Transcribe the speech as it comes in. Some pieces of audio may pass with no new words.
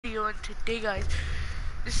and today, guys,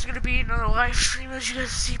 this is gonna be another live stream. As you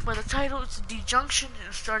guys see by the title, it's the Junction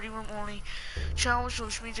and starting room only challenge,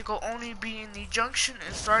 which means it will only be in the Junction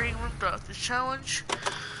and starting room throughout this challenge.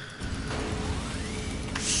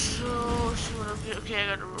 So let's see what I get. Okay, I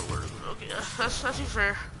got the reward. Okay, that's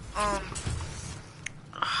fair.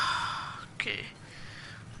 Okay.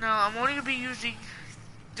 Now I'm only gonna be using.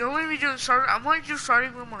 They're only gonna be doing starting. I'm only do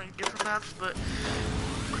starting room on like different maps, but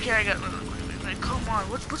okay, I got. Come on,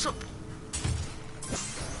 what's up?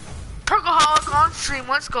 Perkaholic on stream.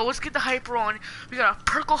 Let's go. Let's get the hyper on. We got a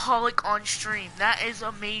Perkaholic on stream. That is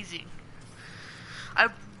amazing. I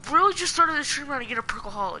really just started the stream trying to get a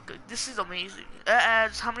Perkaholic. This is amazing. That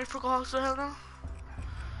adds how many Perkaholics do I have now?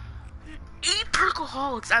 8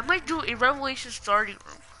 Perkaholics. I might do a Revelation starting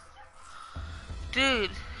room.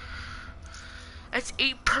 Dude. That's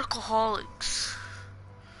 8 Perkaholics.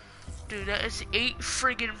 Dude, that is 8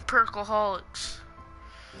 friggin' Perkaholics.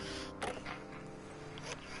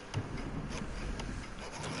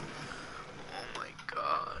 Oh my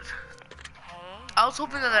god. I was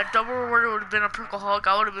hoping that double rewarder would have been a Perkaholic.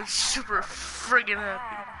 I would have been super friggin'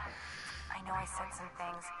 happy. I know I said some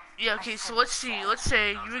things. Yeah, okay, so let's see. Let's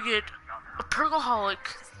say you would get a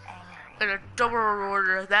Perkaholic and a double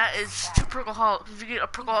rewarder. That is 2 Perkaholics. If you get a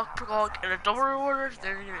Perkaholic and a double rewarder,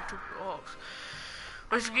 then you're getting 2 Perkaholics.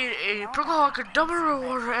 But if you get a Perkaholic, a double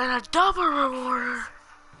rewarder, and a double rewarder,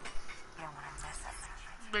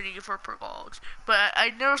 then you get 4 Perkaholics. But I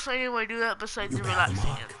never saw anybody do that besides the relaxing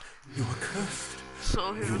end. You were cursed.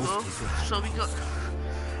 So here we go. So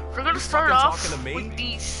we're gonna start off with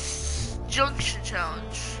the Junction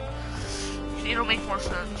challenge. It'll make more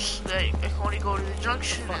sense that I can only go to the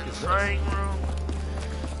Junction and the starting room.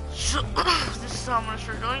 So this is how I'm gonna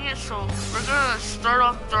start doing it. So we're gonna start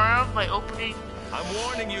off the round by opening. I'm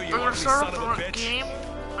warning you, We're gonna start off the bitch. game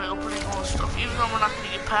by opening all this stuff. Even though we're not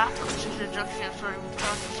gonna get past it, this is the Junction and starting room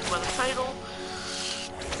challenges by the title.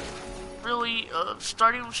 Really,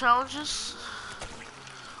 starting room challenges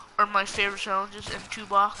are my favorite challenges, and 2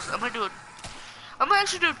 box. I might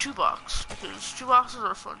actually do a 2 box because 2 boxes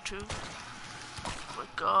are fun too. Oh my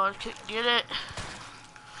god, can't get it.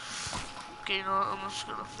 Okay, no, I'm just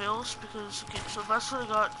gonna fail this because okay, so that's what I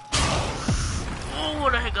got. Oh,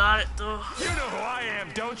 what I got it though. You know who I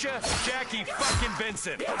am, don't you? Jackie fucking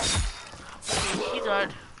Vincent. Okay, he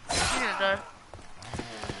died. He didn't die.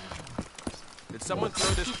 Did someone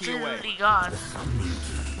throw this key away? Literally God. 1,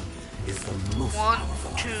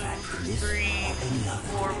 2, 3,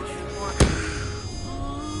 4, 4.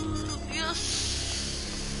 Yes.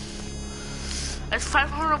 That's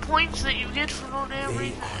 500 points that you get for no damn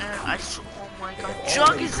reason. And oh my god,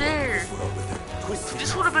 Jug is there.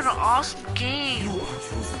 This would have been an awesome game.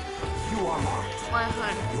 You are marked. My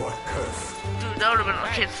hood. You are cursed. Dude, that would have been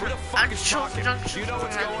okay. So I just chose Junction. Do you know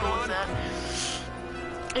what's going on? That.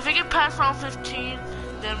 If I get past round 15,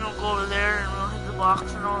 then we'll go over there and we'll hit the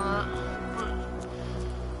box and all that. But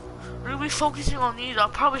we're gonna be focusing on these. I'll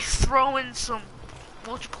probably throw in some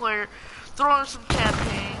multiplayer, throw in some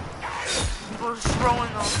campaign, or throw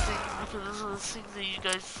in those things because those are the things that you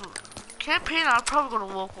guys. Campaign, I'll probably go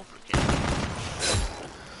to local for campaign.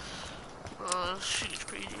 Shit is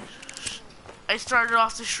crazy. I started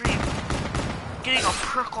off the stream getting a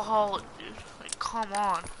Perkaholic, dude. Like, come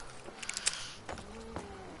on.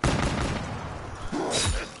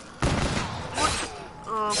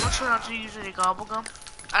 I'm trying not to use any gobblegum.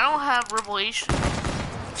 I don't have Revelation.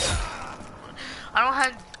 I don't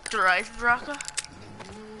have Horizon Draka.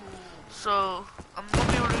 So, I'm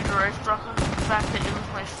gonna be able to do Horizon Draka. The fact that it was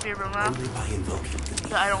my favorite map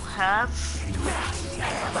that I don't have. I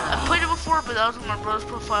played it before, but that was on my brother's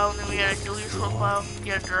profile, and then we had a Delete's profile. We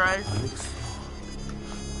had Horizon.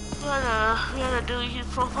 We had a Delete's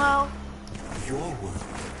profile. Your world,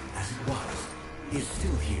 as it was, is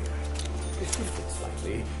still here. Distorted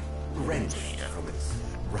slightly, wrenched from its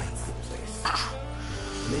rightful place.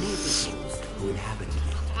 Many of the souls who inhabited it.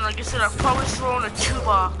 Like I said, I've probably thrown a 2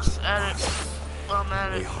 box at it while I'm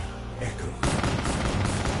at it. They are echoes.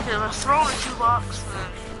 Okay, if I throw in a 2 box,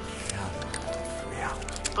 then.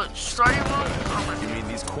 But starting room, You mean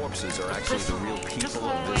these corpses are actually the real people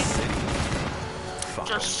of this city? Fuck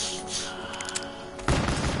just.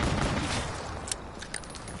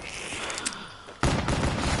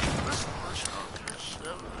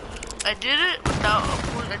 I did it without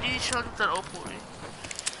uploading. I did these challenges without uploading.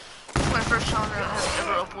 This is my first challenge I have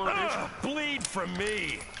ever uploaded. Bleed from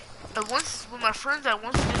me. With my friends, I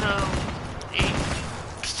once did a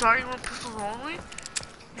starting room pistols only.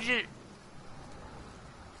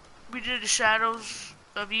 We did the Shadows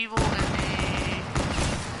of Evil and a.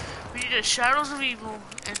 We did a Shadows of Evil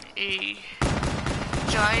and a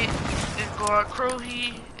Giant, and Gora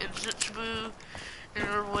Krohi, and Zitsbu, and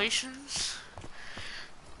Revelations.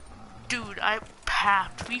 Dude,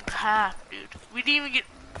 we papped, dude. We didn't even get,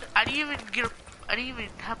 I didn't even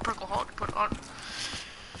have Purple Hawk to put on.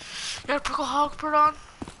 You had Purple Hawk put on,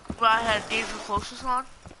 but I had Danger Closest on.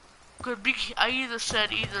 I either said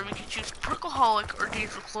we could choose Perkaholic or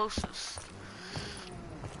Danger Closest.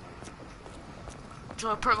 So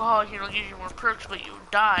a Perkaholic, gives you more perks, but you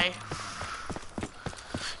die.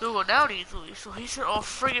 You'll go down easily. So he said, oh,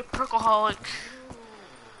 friggin' Perkaholic.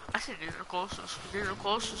 I said Danger Closest. Danger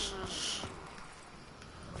Closest is...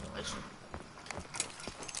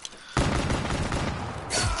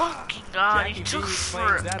 Fucking god, he took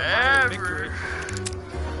forever.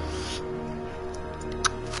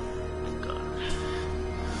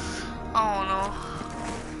 Oh no.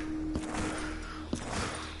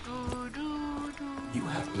 You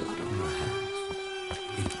have blood on your hands.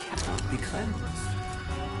 It cannot be cleansed.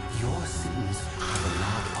 Your sins have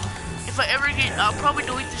allowed others. If I ever get, I'll probably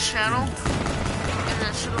delete this channel, and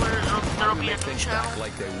then sooner or later there'll be a new channel.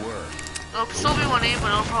 Like they were. It'll still be one name,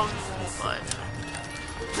 but it'll probably be 105.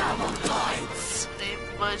 Double points.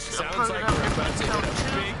 But I'm probably gonna have a different account too,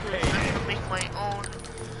 because I'm gonna make my own.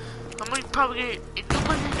 I'm gonna probably get a new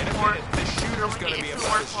one for it. This shooter's gonna be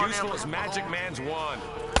about as useful as Magic Man's wand.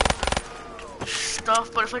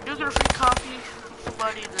 Stuff, but if I do get a free copy from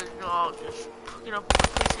somebody, then I'll just get up on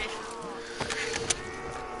PlayStation.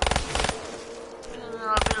 And then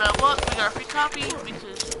I'll be like, what? We got a free copy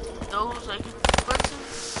because those I can expensive.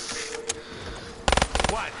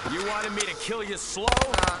 What? You wanted me to kill you slow?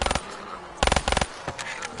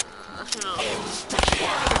 I should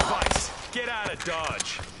Advice. Get out of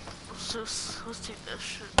Dodge. let's take that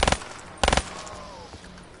shit.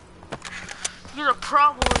 You're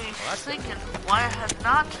probably thinking why I have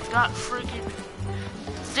not got friggin'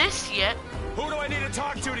 this yet. Who do I need to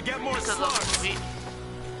talk to get more Because of slugs? the movie.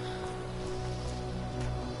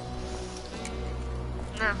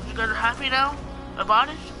 Now, you guys are happy now about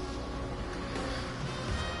it?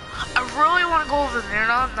 I really want to go over there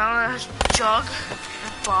now that it has Jug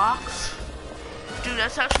and Box. Dude,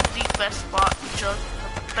 that's actually the best spot, Jug,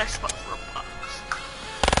 the best spot for a box.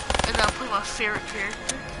 And then I'll play my favorite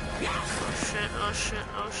character. Oh shit, oh shit,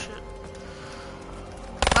 oh shit.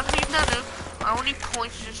 I'm not gonna get that nuke. I don't need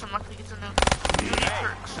points, just I'm not gonna get the nuke. You need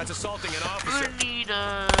perks. That's assaulting an We're officer. gonna need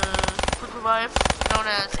Quick Revive, known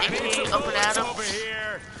as AKA Up and Adams. Over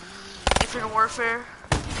here. Infinite Warfare.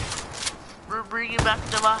 We're bringing back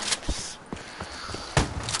the vibes.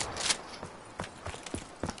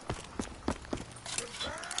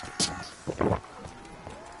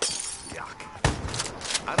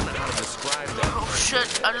 I don't know how to describe that. Oh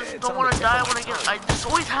shit, I just don't want to die when I just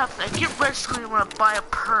always have to, I get red screen when I buy a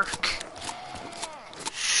perk.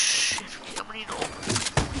 Shit, I'm gonna need to open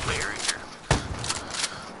the barrier.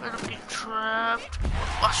 I'm getting trapped.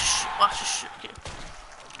 Watch this shit, okay.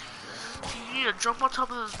 So you need to jump on top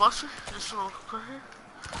of this buster, this little car here.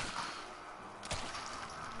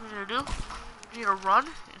 What you need to do, you need to run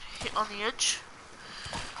and hit on the edge.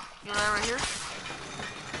 You know that right here?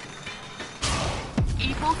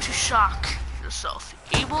 Able to shock yourself.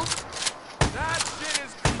 Able That shit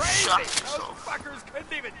is to shock crazy. Those yourself. fuckers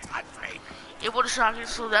couldn't even touch me. Able to shock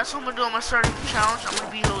yourself. So that's what I'm gonna do on my starting challenge. I'm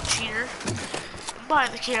gonna be a little cheater. Buy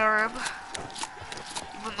the KRM.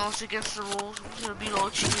 Even though it's against the rules, I'm gonna be a little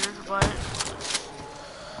cheater to buy it.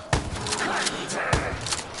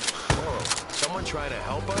 Whoa, someone trying to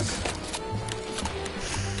help us?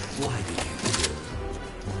 Why did you do it?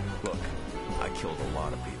 Look, I killed a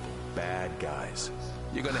lot of people. Bad guys.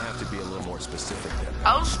 You're gonna have to be a little more specific than that.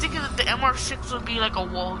 I was thinking that the MR6 would be like a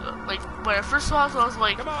wall gun. Like, when I first saw it, I was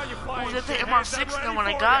like, Come on, you oh, flying is that the shitheads, MR6? I'm And then ready when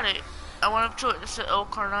I for got ya. it, I went up to it and it said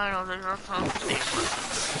Car 9. I was like, that's not the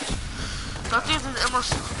MR6. So I think that the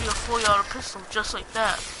MR6 would be a fully auto pistol, just like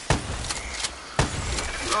that. So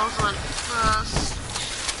I was like,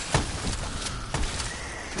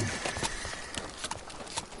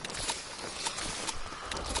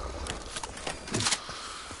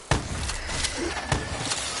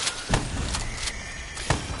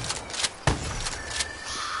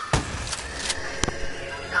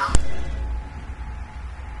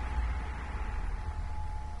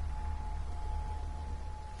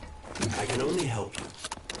 I can only help you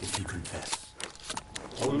if you confess.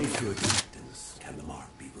 Only through acceptance can the mark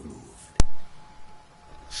be removed.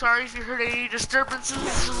 sorry if you heard any disturbances.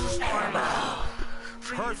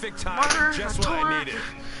 Perfect timing, Mother, just I what told I her, needed.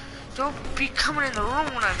 don't be coming in the room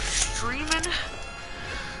when I'm streaming.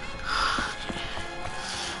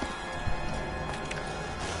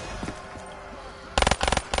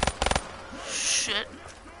 Shit.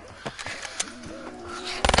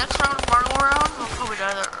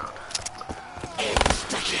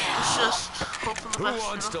 Who best,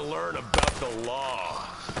 wants you know? to learn about the law?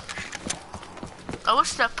 I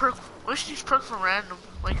wish that perk, wish these perks were random.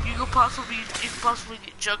 Like you could possibly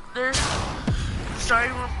get jugged there.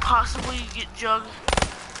 Starting room, possibly get jugged.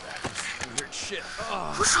 Weird shit.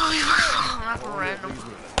 Oh. Wish all these were not for random.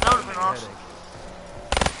 That would've been awesome.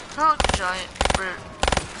 Kind of like a giant,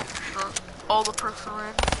 but all the perks are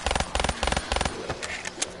random.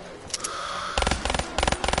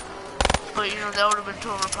 But you know, that would have been too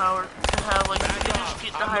overpowered to have, like, if you just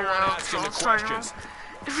get the high rounds on starting room.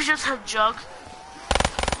 If you just have Jug,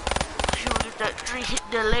 you will get that 3-hit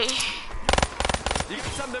delay. You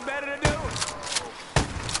got something better to do?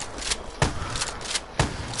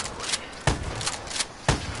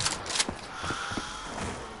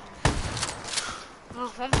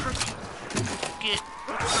 There's one perk you get.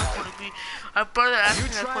 What perk would it be? My brother asked me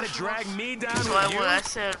that question. You trying to drag me down so with you? I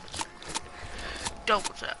said,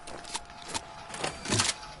 double tap.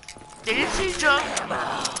 They didn't say jump.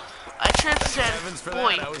 I should have said,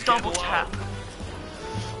 boy, double tap.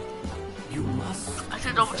 You must. I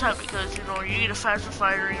said double tap because, you know, you get a faster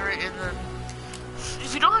firing rate, and then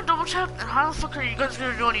if you don't have double tap, then how the fuck are you guys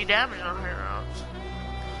gonna do any damage on high rounds?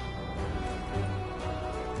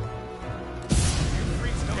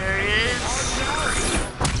 There he is.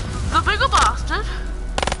 The bigger bastard.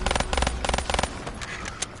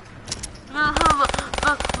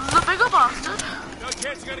 The bigger bastard. No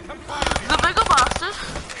chance you're gonna come find me. The bigger bastard.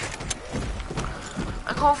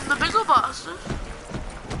 I call him the bigger bastard.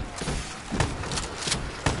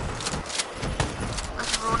 That's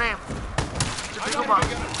his real name. The bigger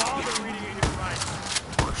bastard.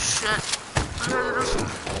 Oh shit. I gotta do some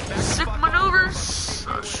sick maneuvers.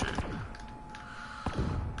 Oh shit.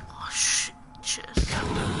 Oh shit. Chest.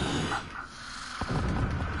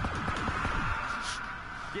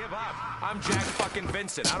 Give up. I'm Jack fucking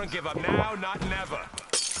Vincent. I don't give up now, not never.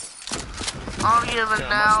 I don't give it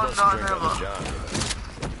now, not never.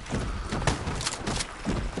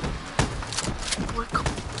 Boy, come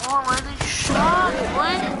on, let me shot,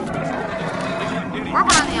 boy. We're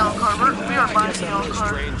buying the yellow card. We are buying the yellow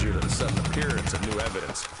card. Stranger to the sudden appearance of new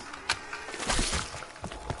evidence.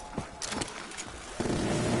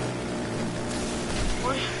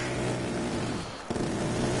 Boy.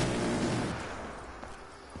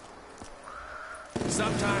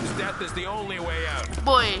 Sometimes death is the only way out.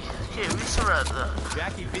 Boy, okay, we surrender.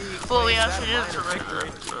 Jackie B. Well, we claims actually that did minor surrender.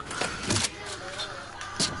 victory.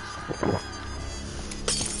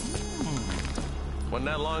 Wasn't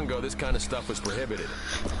that long ago this kind of stuff was prohibited.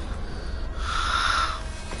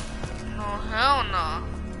 No, hell no.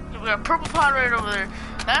 We got a purple pot right over there.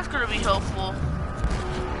 That's gonna be helpful.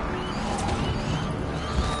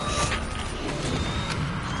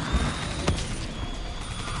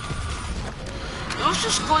 It was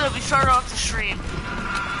just cool that we started off the stream.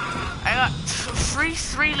 I got free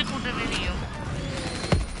 3 liquid divinium.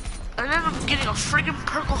 And then I'm getting a friggin'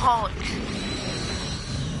 perkaholic.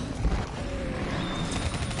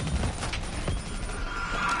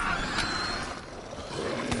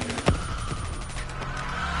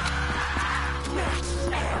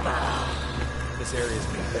 This area's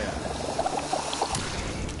been bad.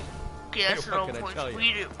 Okay, that's Hey, no what can I point. tell you?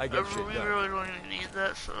 We I get shit we done. really don't even need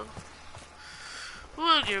that, so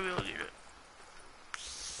we'll get it.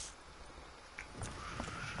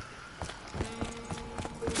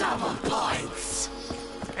 Double points.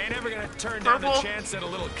 Ain't ever gonna turn down the Purple. chance at a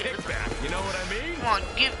little kickback. You know what I mean? Come on,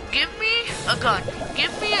 give me a gun.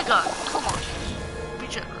 Give me a gun. Come on, be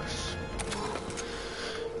generous.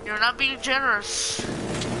 You're not being generous.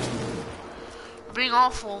 You're being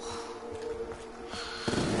awful.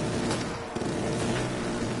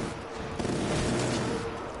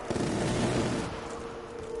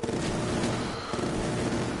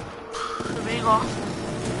 You're being awful.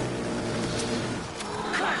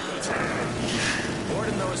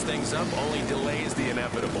 Boarding those things up only delays the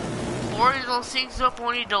inevitable. Boarding those things up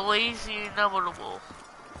only delays the inevitable.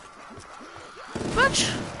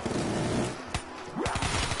 Bitch!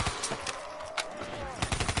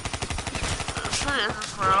 Try to end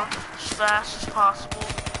this round as fast as possible.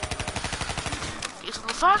 Okay, so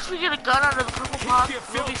the faster we get a gun out of the purple pot, Keep your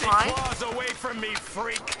we'll be filthy fine. claws away from me,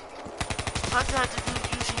 freak. The fact that I have to do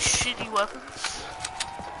using shitty weapons.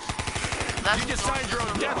 That's You just signed your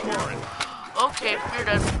own death warrant. Okay,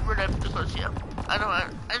 we're dead because yeah. I know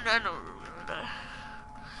we're gonna die.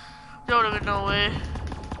 There would have been no way.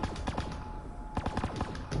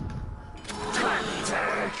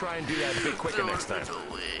 Try and do that a bit quicker There next would time. have been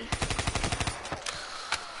no way.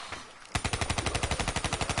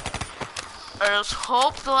 Alright, let's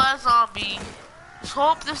hope the last zombie. Let's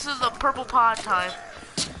hope this is the purple pod time.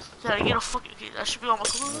 Did I get a fucking okay, that should be all my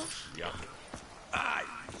clothes. Yeah. Ah,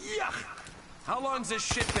 yuck! How long's this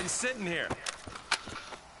shit been sitting here?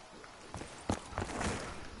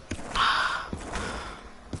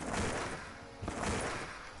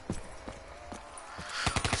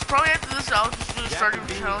 Probably after this, I'll just do the starting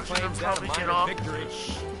challenge and then probably get off.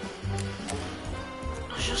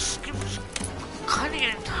 It's just kind of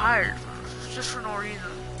getting tired, just for no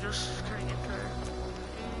reason. Just kind of getting tired.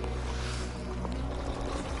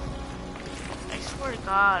 I swear to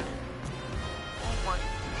God. Oh my.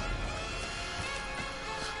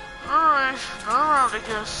 Alright, another round, I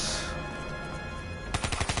guess.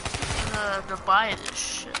 To buy this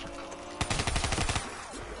shit.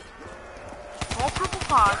 More purple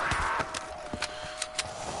pot.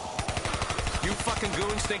 You fucking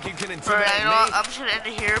goons think you can intimidate Alright, you know what? me? I'm just gonna end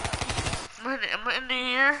it here. I'm gonna end it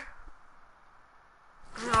here.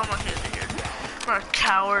 No, I'm not gonna end it here. I'm not a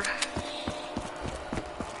coward.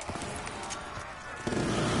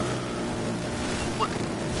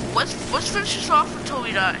 Let's finish this off until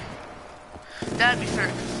we die. That'd be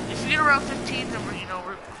fair. If you get around 15, then we're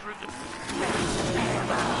good.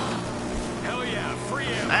 Hell yeah, free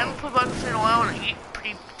ammo. I haven't played Battlefield in a while and I get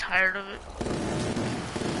pretty tired of it.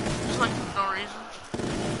 Just like no reason.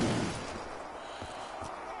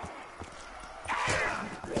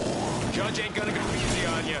 Judge ain't gonna go easy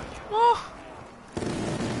on you. Woo!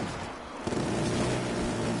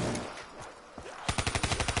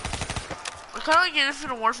 I kinda like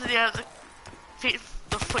Infinite Warfare, they have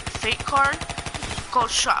the fate card called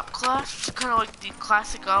Shop Class, which is kinda like the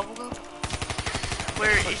classic album.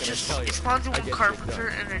 Where it just, it spawns in one carpenter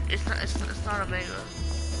and it's not a mega.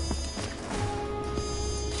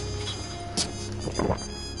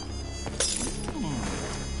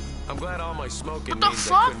 I'm glad all my smoking What the means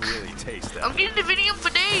fuck? I couldn't really taste that. I'm getting Divinium for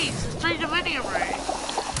days. It's 3 Divinium right.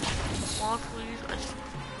 Come on, please.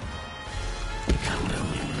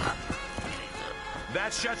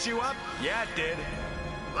 That shut you up? Yeah, it did.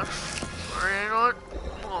 Alright, you know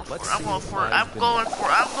what? I'm going for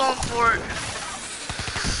it.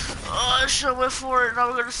 Oh, I should have went for it. Now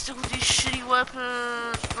we're gonna stick with these shitty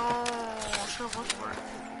weapons. No, I should have went for it.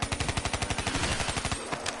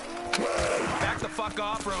 Back the fuck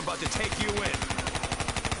off or I'm about to take you in.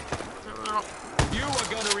 No. You are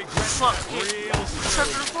gonna regret Fuck that it. real What's up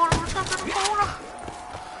soon. to the corner? What's up to the corner?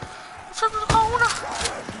 What's up to the corner?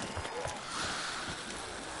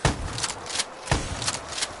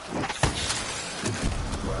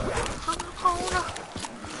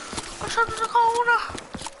 What's up to the corner?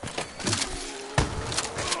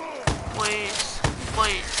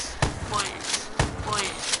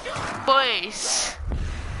 Boys.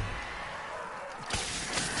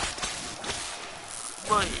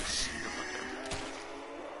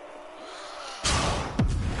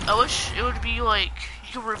 I wish it would be like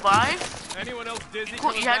you could revive. Anyone else dizzy?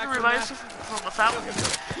 You had to revive yourself from a fountain,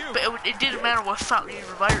 but it didn't matter what fountain you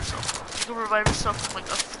revive yourself from. You could revive yourself from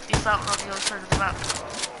like a 50 fountain on the other side of the map.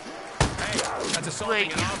 Hey, that's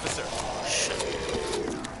assaulting an officer. Shit.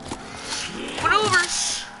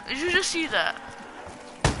 Maneuvers! Did you just see that?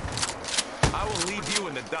 I will leave you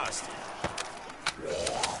in the dust.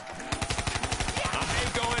 I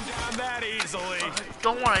ain't going down that easily. I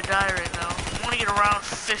don't want to die right now. I want to get around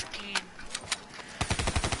 15.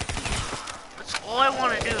 That's all I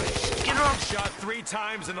want to do. Just get around. Shot 3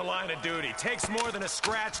 times in the line of duty. Takes more than a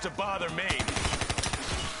scratch to bother me.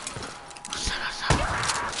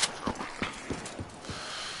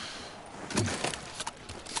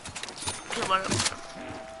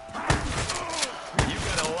 You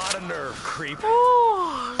got a lot of nerve, creep.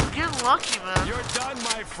 Ooh, I'm getting lucky, man. You're done,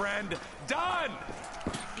 my friend. Done.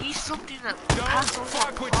 Need something that Don't passes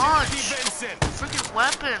fuck a with punch. Jackie Vincent. Freaking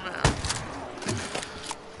weapon, man.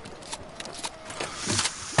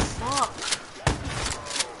 Fuck.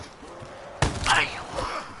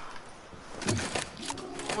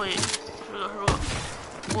 Wait. Here we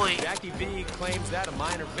go. Wait. Jackie V claims that a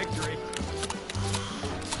minor victory.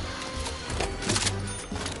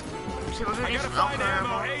 See, we're gonna I need gotta some find alpha ammo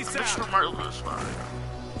ammo. I'm ASAP. just gonna mark this spot right now.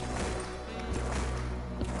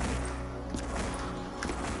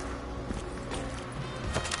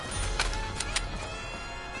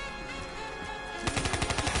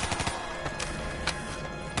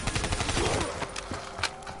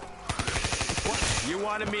 You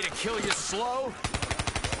wanted me to kill you slow?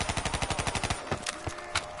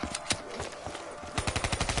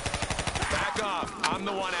 Back off. I'm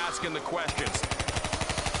the one asking the questions.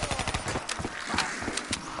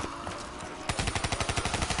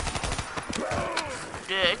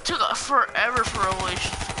 Yeah, it took forever for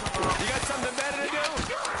Revelations to come out. You got something better to do?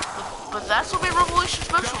 But that's what made Revelation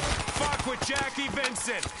special. Don't fuck with Jackie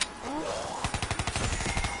Vincent.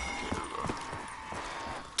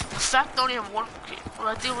 fact, I only have one. Okay, well,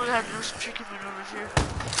 I think we had to do some chicken maneuvers here.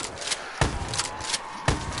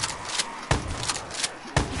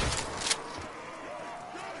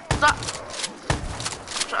 Stop.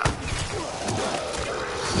 Stop.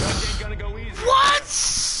 What?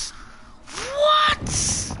 What?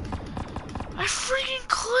 I freaking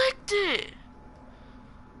clicked it.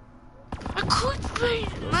 I clickbait,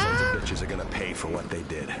 Those man. sons of bitches are gonna pay for what they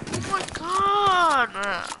did. Oh my god,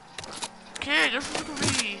 man. Okay, I guess it's gonna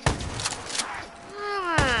be. Damn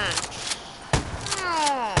it.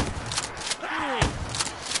 No. Hey.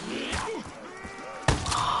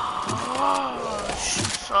 Oh, shit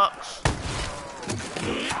sucks.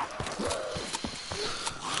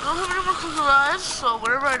 I don't have any more cookie lives, so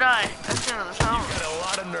whenever I die, that's the end of the challenge. You got a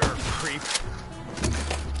lot of nerve, creep.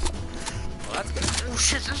 Well, that's good. Oh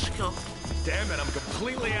shit, this is a kill. Damn it, I'm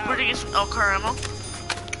completely out. Where'd I get some car ammo?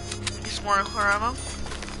 Get some more car ammo.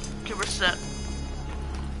 Okay, where's that?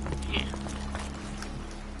 Yeah.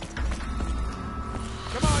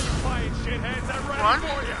 Come on, you flying shitheads, I'm ready Run.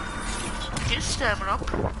 for you. Get stamina up.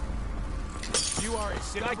 You are a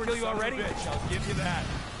Did I kill you already? bitch, I'll give you that.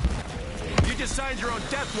 You just signed your own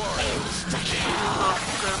death warrant.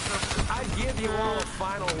 I'd give you all a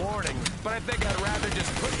final warning, but I think I'd rather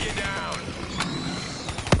just put you down.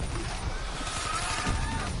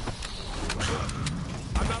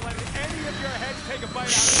 I'm not letting any of your heads take a bite out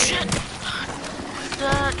of Shit!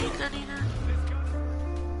 Eat that.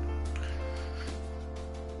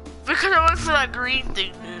 Because I went for that green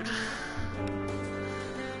thing, dude.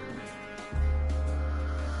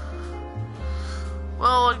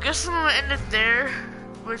 Well, I guess I'm gonna end it there.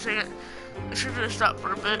 Wait a second. I should have stopped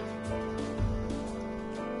for a bit.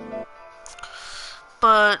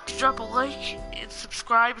 But drop a like and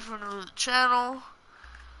subscribe if you're new to the channel.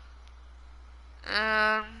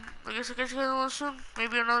 And I guess I'll catch you guys on soon.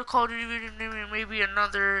 Maybe another Call of Duty video, maybe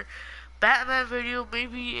another Batman video,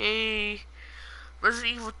 maybe a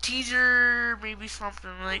Resident Evil teaser, maybe something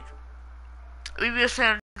like, maybe a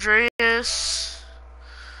San Andreas.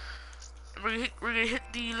 We're gonna hit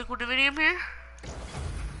the liquid divinium here.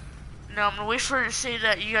 Now I'm gonna wait for it to say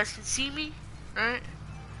that you guys can see me. Alright?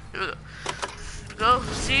 Here we go. Here we go.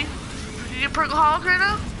 See? You get Purple Holic right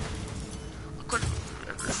now?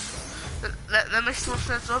 That makes no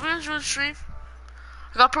sense. I'll be enjoying the stream.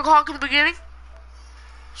 I got Purple Holic in the beginning.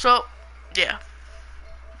 So, yeah.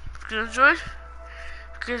 If you enjoyed,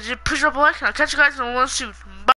 push up a like, and I'll catch you guys in one soon. Bye.